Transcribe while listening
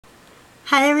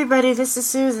Hi everybody, this is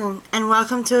Susan, and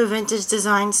welcome to A Vintage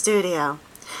Design Studio.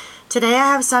 Today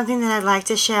I have something that I'd like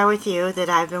to share with you that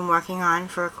I've been working on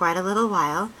for quite a little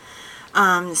while.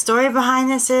 The story behind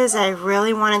this is I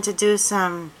really wanted to do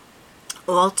some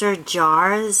altered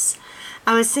jars.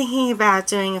 I was thinking about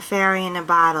doing a fairy in a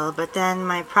bottle, but then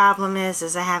my problem is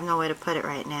I have nowhere to put it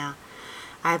right now.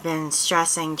 I've been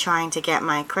stressing trying to get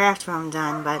my craft room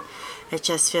done, but it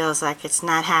just feels like it's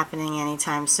not happening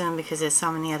anytime soon because there's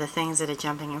so many other things that are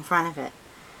jumping in front of it.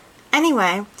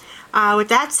 Anyway, with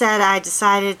that said, I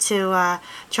decided to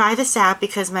try this out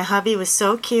because my hubby was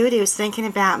so cute. He was thinking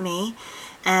about me,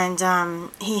 and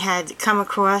he had come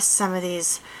across some of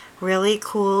these really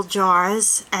cool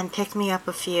jars and picked me up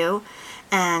a few,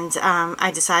 and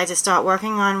I decided to start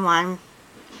working on one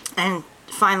and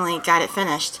finally got it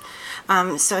finished.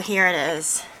 So here it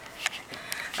is.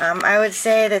 I would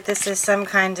say that this is some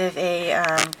kind of a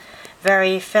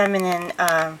very feminine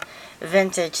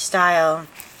vintage style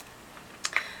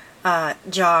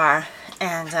jar,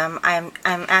 and I'm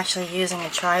actually using a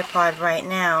tripod right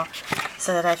now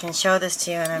so that I can show this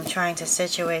to you, and I'm trying to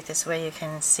situate this where you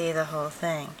can see the whole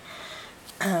thing,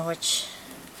 which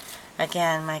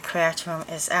again, my craft room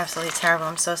is absolutely terrible.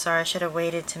 I'm so sorry. I should have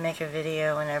waited to make a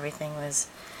video when everything was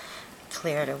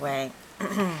cleared away.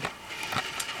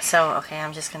 So, okay,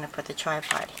 I'm just going to put the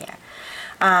tripod here.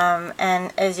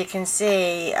 And as you can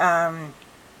see,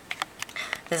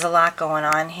 there's a lot going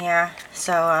on here.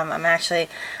 So I'm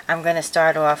going to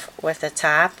start off with the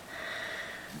top.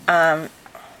 The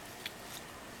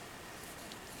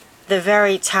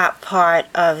very top part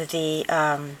of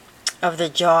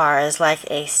the jar is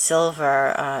like a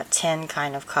silver tin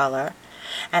kind of color.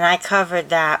 And I covered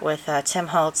that with Tim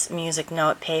Holtz music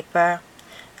note paper.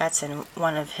 That's in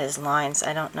one of his lines.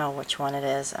 I don't know which one it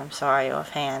is. I'm sorry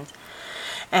offhand.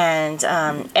 And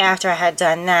after I had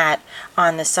done that,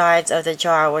 on the sides of the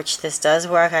jar, which this does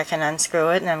work, I can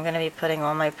unscrew it, and I'm going to be putting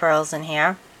all my pearls in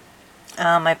here.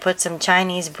 I put some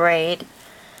Chinese braid,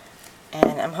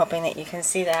 and I'm hoping that you can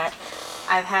see that.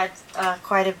 I've had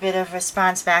quite a bit of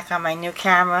response back on my new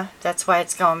camera. That's why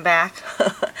it's going back.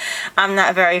 I'm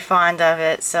not very fond of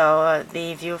it, so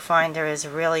the viewfinder is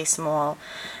really small,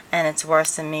 and it's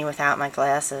worse than me without my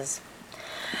glasses.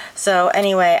 So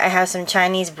anyway, I have some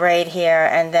Chinese braid here,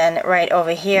 and then right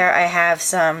over here I have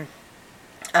some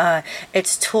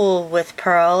it's tulle with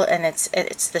pearl, and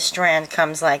it's the strand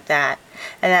comes like that,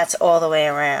 and that's all the way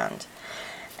around.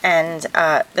 And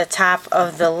the top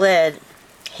of the lid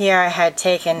here, I had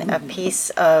taken a piece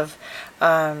of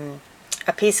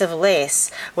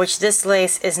lace, which this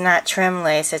lace is not trim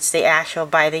lace, it's the actual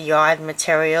by the yard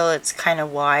material. It's kind of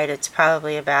wide. It's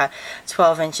probably about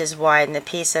 12 inches wide, and the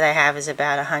piece that I have is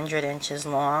about 100 inches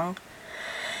long.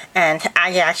 And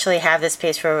I actually have this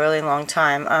piece for a really long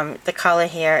time. The color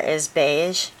here is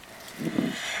beige,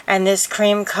 and this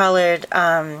cream colored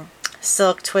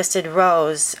silk twisted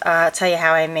rose, I'll tell you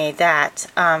how I made that.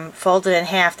 Folded in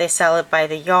half, they sell it by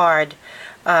the yard.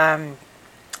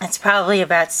 It's probably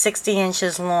about 60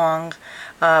 inches long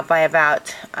by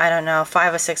about, I don't know,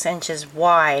 5 or 6 inches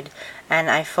wide,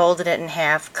 and I folded it in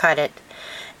half, cut it.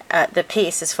 The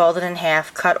piece is folded in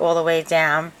half, cut all the way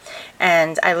down,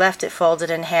 and I left it folded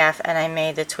in half, and I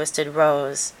made the twisted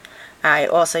rose. I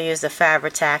also used the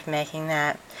Fabri-Tac making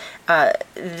that.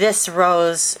 This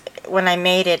rose, when I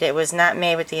made it, it was not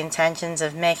made with the intentions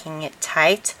of making it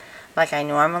tight like I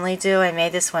normally do. I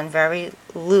made this one very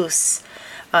loose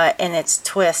in its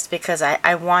twist because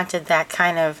I wanted that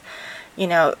kind of, you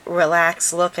know,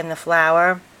 relaxed look in the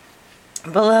flower.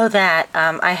 Below that,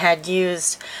 I had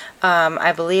used,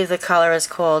 I believe the color is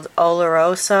called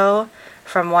Oloroso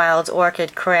from Wild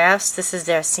Orchid Crafts. This is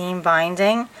their seam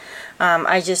binding.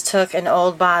 I just took an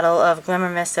old bottle of Glimmer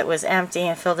Mist that was empty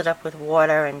and filled it up with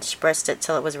water and spritzed it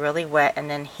till it was really wet, and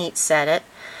then heat set it.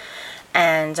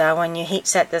 And when you heat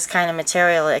set this kind of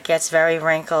material, it gets very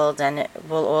wrinkled, and it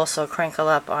will also crinkle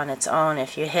up on its own.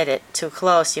 If you hit it too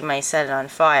close, you may set it on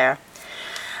fire.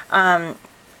 And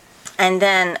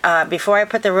then before I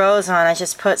put the rose on, I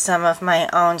just put some of my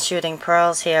own shooting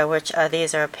pearls here, which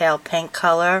these are a pale pink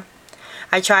color.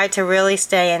 I tried to really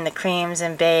stay in the creams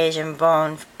and beige and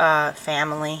bone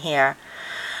family here.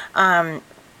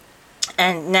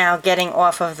 And now getting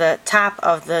off of the top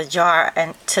of the jar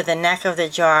and to the neck of the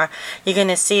jar, you're going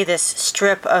to see this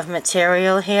strip of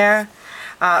material here,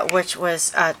 which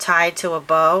was tied to a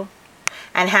bow.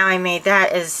 And how I made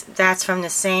that is that's from the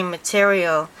same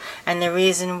material. And the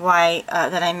reason why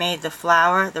that I made the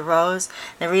flower, the rose,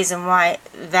 the reason why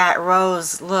that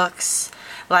rose looks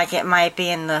like it might be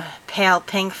in the pale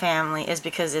pink family is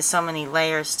because there's so many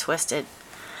layers twisted.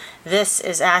 This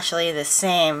is actually the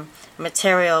same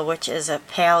material, which is a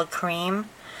pale cream.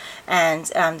 And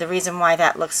the reason why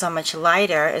that looks so much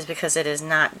lighter is because it is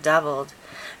not doubled.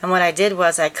 And what I did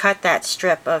was I cut that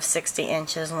strip of 60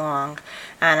 inches long,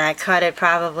 and I cut it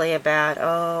probably about,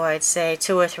 I'd say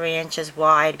 2 or 3 inches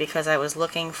wide, because I was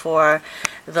looking for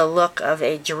the look of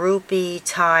a droopy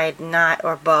tied knot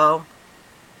or bow.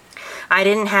 I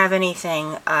didn't have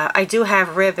anything, I do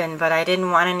have ribbon, but I didn't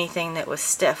want anything that was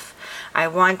stiff. I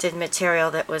wanted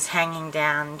material that was hanging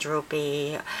down,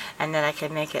 droopy, and that I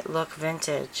could make it look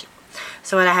vintage.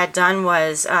 So what I had done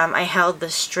was I held the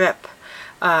strip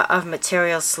of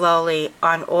material slowly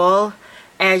on all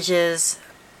edges,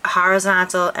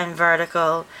 horizontal and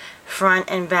vertical, front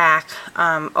and back,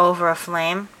 over a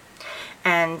flame.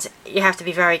 And you have to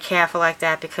be very careful like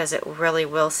that, because it really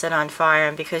will sit on fire,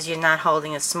 and because you're not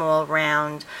holding a small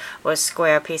round or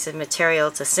square piece of material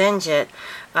to singe it,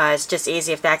 it's just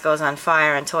easy if that goes on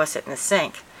fire and toss it in the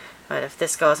sink. But if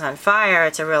this goes on fire,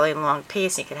 it's a really long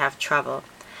piece, you could have trouble.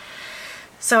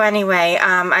 So anyway,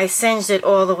 I singed it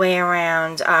all the way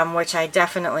around, which I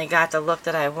definitely got the look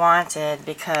that I wanted,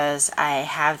 because I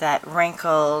have that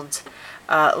wrinkled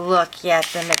look, yet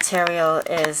the material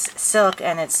is silk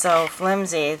and it's so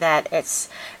flimsy that it's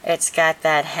got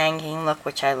that hanging look,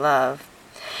 which I love.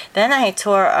 Then I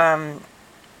tore a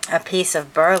piece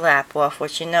of burlap off,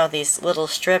 which, you know, these little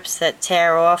strips that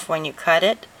tear off when you cut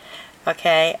it.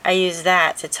 Okay, I used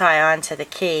that to tie onto the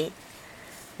key,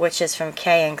 which is from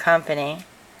K & Company.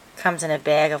 Comes in a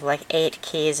bag of like 8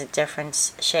 keys at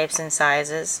different shapes and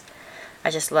sizes. I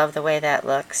just love the way that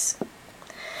looks.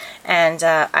 And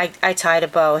I tied a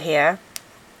bow here.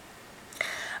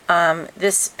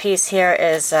 This piece here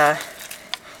is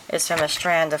from a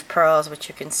strand of pearls, which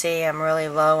you can see I'm really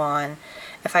low on.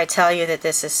 If I tell you that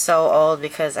this is so old,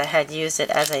 because I had used it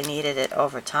as I needed it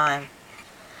over time.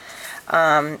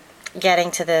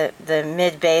 Getting to the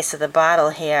mid base of the bottle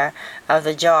here, of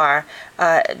the jar,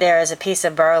 there is a piece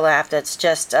of burlap that's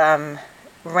just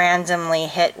randomly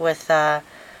hit with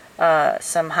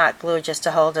some hot glue just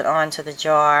to hold it onto the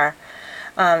jar.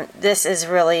 This is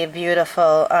really a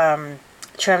beautiful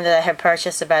trim that I had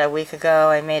purchased about a week ago.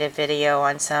 I made a video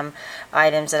on some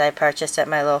items that I purchased at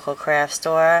my local craft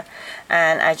store,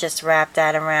 and I just wrapped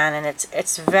that around, and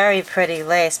it's very pretty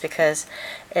lace, because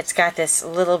it's got this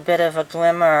little bit of a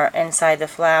glimmer inside the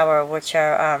flower, which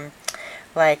are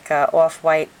like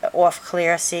off-white,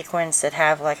 off-clear sequins that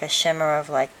have like a shimmer of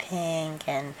like pink,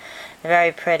 and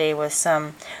very pretty, with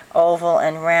some oval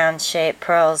and round shaped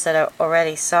pearls that are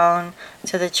already sewn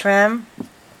to the trim.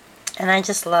 And I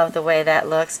just love the way that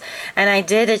looks. And I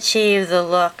did achieve the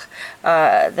look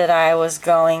that I was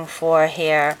going for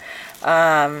here.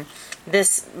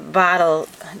 This bottle,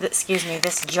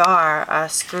 this jar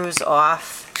screws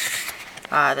off.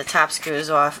 The top screws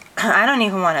off. I don't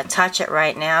even want to touch it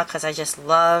right now, because I just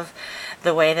love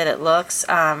the way that it looks.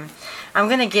 I'm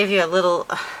going to give you a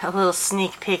little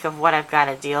sneak peek of what I've got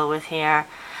to deal with here.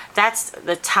 That's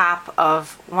the top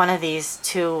of one of these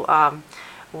two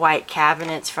white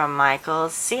cabinets from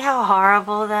Michaels. See how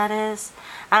horrible that is?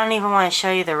 I don't even want to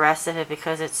show you the rest of it,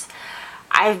 because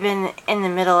I've been in the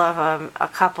middle of a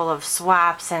couple of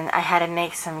swaps, and I had to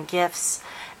make some gifts,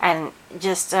 and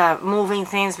just moving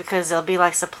things, because there'll be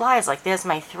like supplies, like there's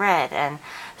my thread and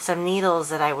some needles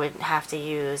that I would have to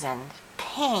use, and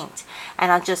paint,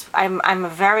 and I'm a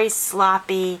very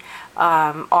sloppy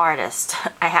artist.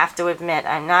 I have to admit,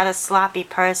 I'm not a sloppy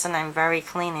person. I'm very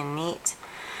clean and neat,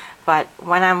 but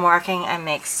when I'm working, I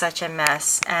make such a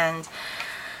mess. And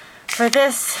for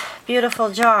this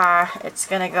beautiful jar, it's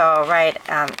gonna go right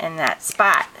in that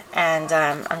spot, and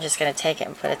I'm just gonna take it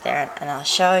and put it there, and I'll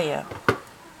show you.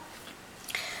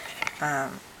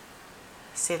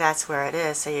 See, that's where it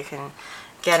is, so you can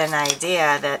get an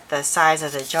idea that the size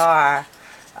of the jar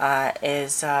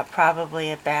is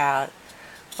probably about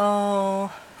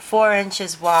 4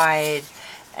 inches wide,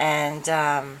 and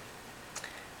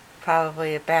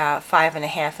probably about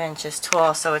 5.5 inches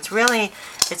tall. So it's really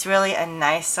a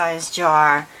nice sized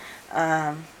jar.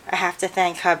 I have to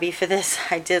thank hubby for this.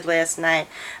 I did last night.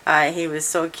 He was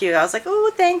so cute. I was like,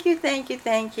 oh, thank you, thank you,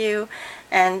 thank you.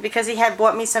 And because he had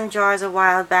bought me some jars a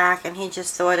while back, and he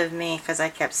just thought of me, because I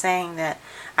kept saying that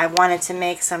I wanted to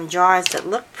make some jars that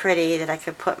look pretty, that I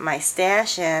could put my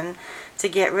stash in, to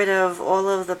get rid of all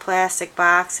of the plastic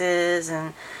boxes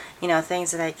and, you know,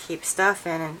 things that I keep stuff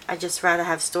in. And I just rather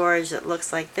have storage that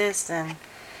looks like this than,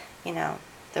 you know,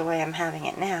 the way I'm having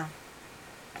it now.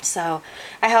 So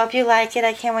I hope you like it.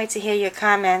 I can't wait to hear your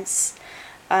comments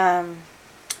on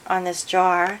this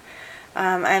jar.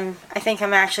 I think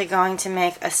I'm actually going to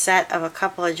make a set of a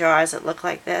couple of jars that look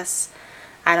like this.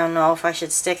 I don't know if I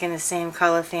should stick in the same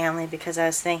color family, because I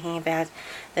was thinking about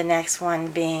the next one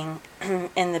being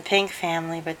in the pink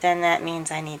family, but then that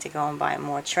means I need to go and buy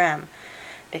more trim,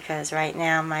 because right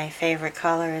now my favorite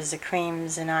color is the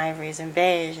creams and ivories and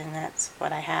beige, and that's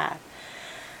what I have.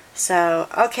 So,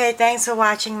 okay, thanks for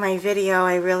watching my video.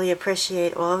 I really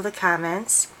appreciate all of the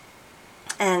comments,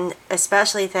 and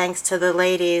especially thanks to the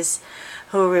ladies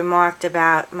who remarked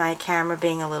about my camera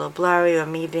being a little blurry or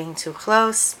me being too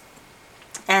close.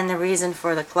 And the reason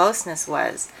for the closeness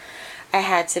was I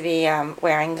had to be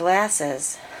wearing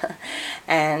glasses.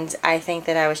 And I think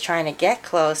that I was trying to get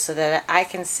close so that I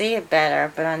can see it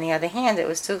better, but on the other hand, it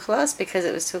was too close because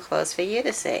it was too close for you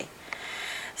to see.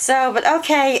 So, but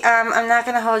okay, I'm not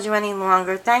going to hold you any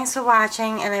longer. Thanks for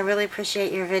watching, and I really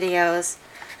appreciate your videos.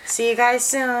 See you guys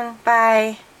soon.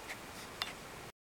 Bye.